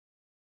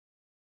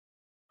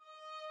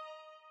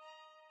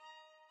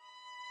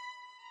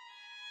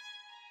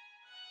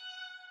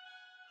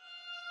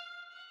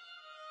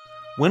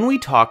When we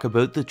talk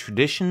about the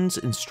traditions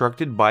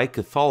instructed by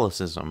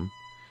Catholicism,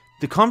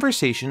 the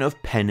conversation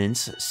of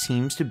penance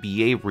seems to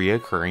be a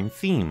reoccurring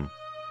theme.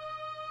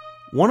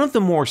 One of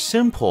the more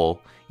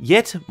simple,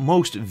 yet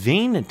most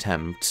vain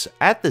attempts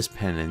at this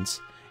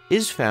penance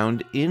is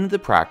found in the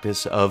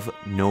practice of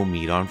no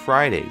meat on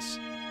Fridays.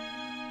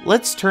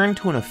 Let's turn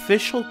to an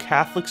official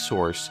Catholic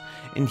source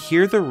and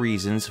hear the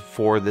reasons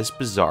for this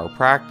bizarre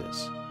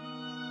practice.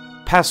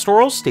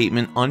 Pastoral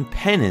Statement on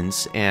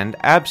Penance and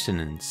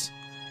Abstinence,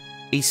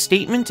 a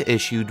statement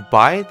issued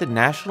by the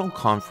National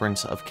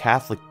Conference of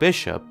Catholic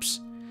Bishops,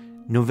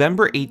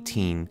 November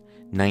 18,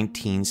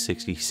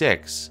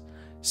 1966,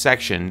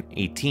 Section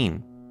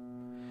 18.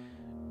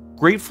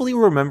 Gratefully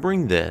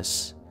remembering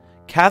this,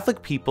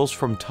 Catholic peoples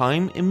from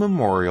time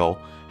immemorial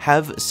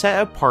have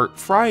set apart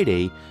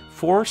Friday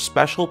for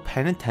special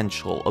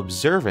penitential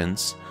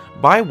observance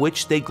by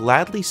which they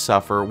gladly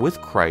suffer with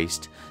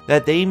Christ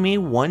that they may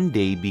one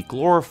day be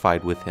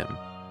glorified with him.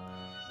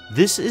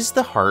 This is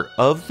the heart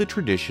of the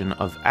tradition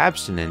of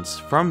abstinence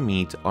from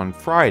meat on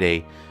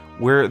Friday,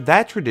 where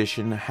that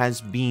tradition has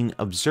been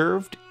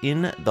observed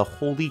in the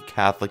Holy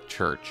Catholic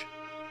Church.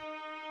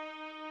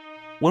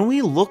 When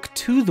we look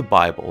to the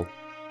Bible,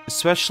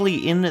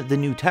 especially in the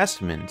New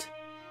Testament,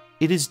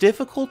 it is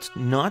difficult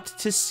not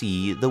to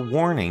see the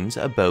warnings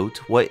about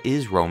what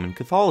is Roman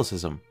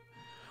Catholicism.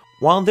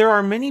 While there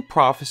are many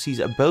prophecies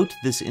about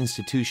this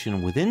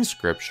institution within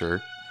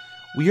Scripture,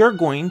 we are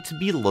going to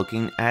be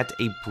looking at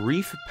a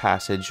brief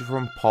passage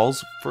from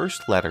Paul's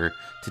first letter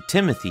to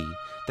Timothy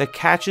that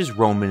catches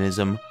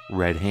Romanism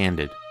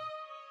red-handed.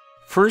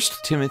 1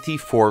 Timothy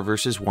 4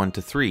 verses 1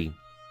 to 3.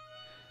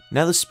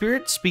 Now the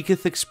Spirit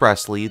speaketh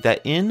expressly that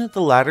in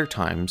the latter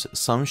times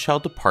some shall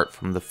depart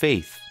from the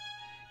faith,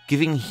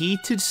 giving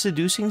heed to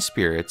seducing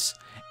spirits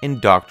and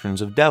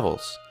doctrines of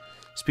devils,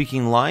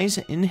 speaking lies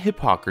in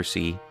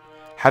hypocrisy,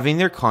 having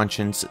their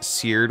conscience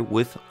seared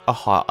with a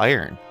hot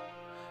iron,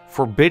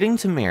 forbidding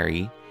to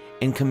marry,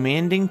 and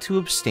commanding to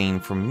abstain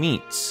from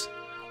meats,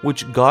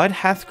 which God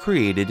hath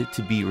created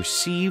to be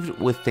received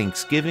with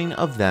thanksgiving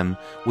of them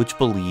which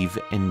believe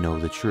and know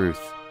the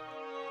truth.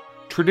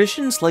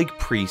 Traditions like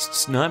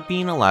priests not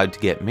being allowed to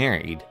get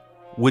married,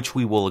 which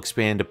we will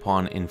expand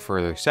upon in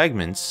further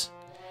segments,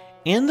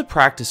 and the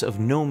practice of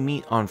no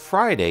meat on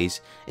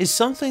Fridays is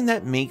something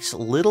that makes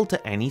little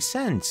to any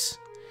sense,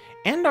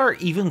 and are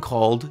even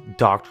called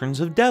doctrines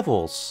of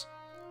devils.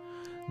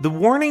 The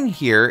warning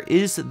here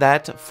is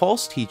that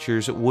false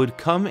teachers would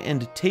come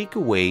and take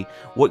away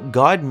what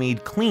God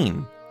made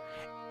clean,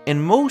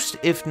 and most,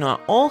 if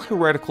not all,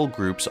 heretical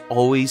groups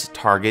always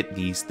target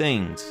these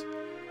things.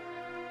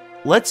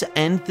 Let's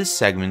end this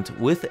segment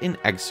with an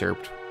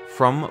excerpt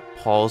from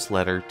Paul's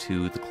letter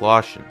to the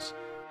Colossians.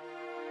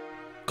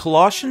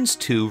 Colossians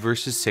 2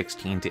 verses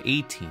 16 to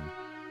 18.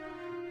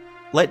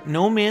 Let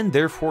no man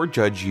therefore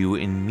judge you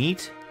in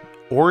meat,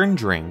 or in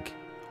drink,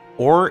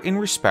 or in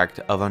respect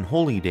of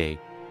unholy day,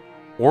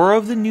 or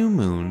of the new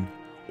moon,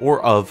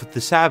 or of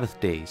the Sabbath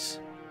days,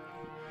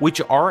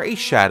 which are a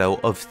shadow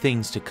of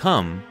things to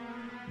come,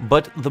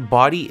 but the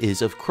body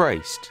is of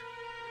Christ.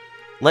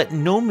 Let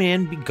no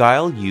man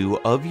beguile you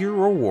of your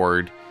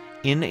reward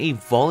in a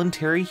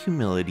voluntary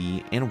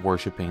humility and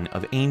worshipping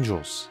of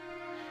angels,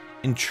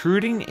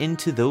 intruding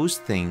into those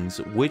things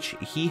which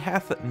he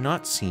hath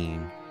not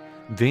seen,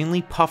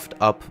 vainly puffed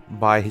up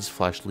by his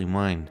fleshly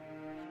mind.